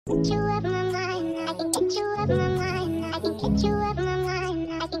Get you out my mind. I can get you out my mind. I can get you out my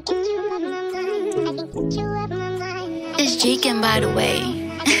mind. I can get you out my mind. I can get you out my mind. It's Jeekin, by the way.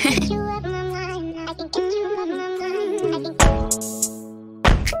 Get you out my mind. I can get you out my mind. I can.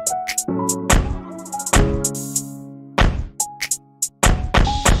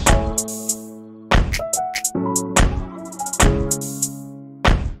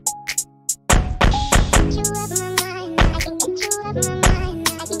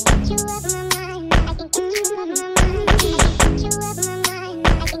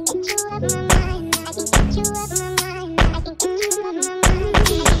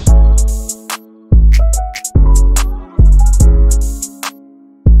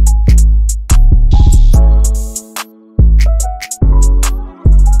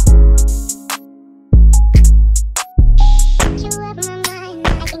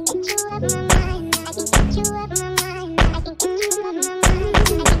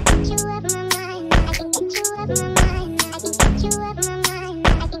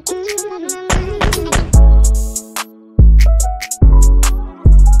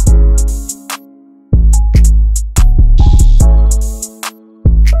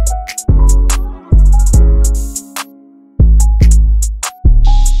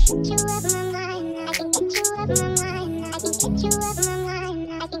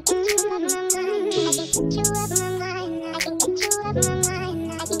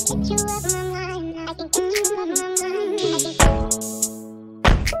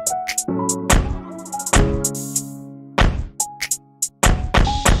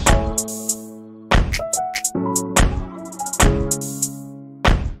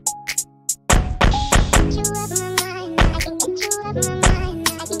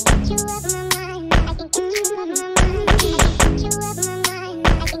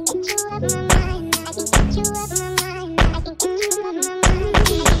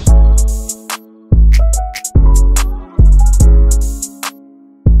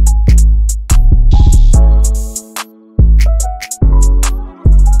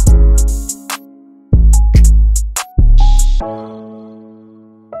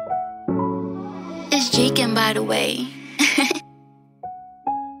 It's Jeekin, by the way.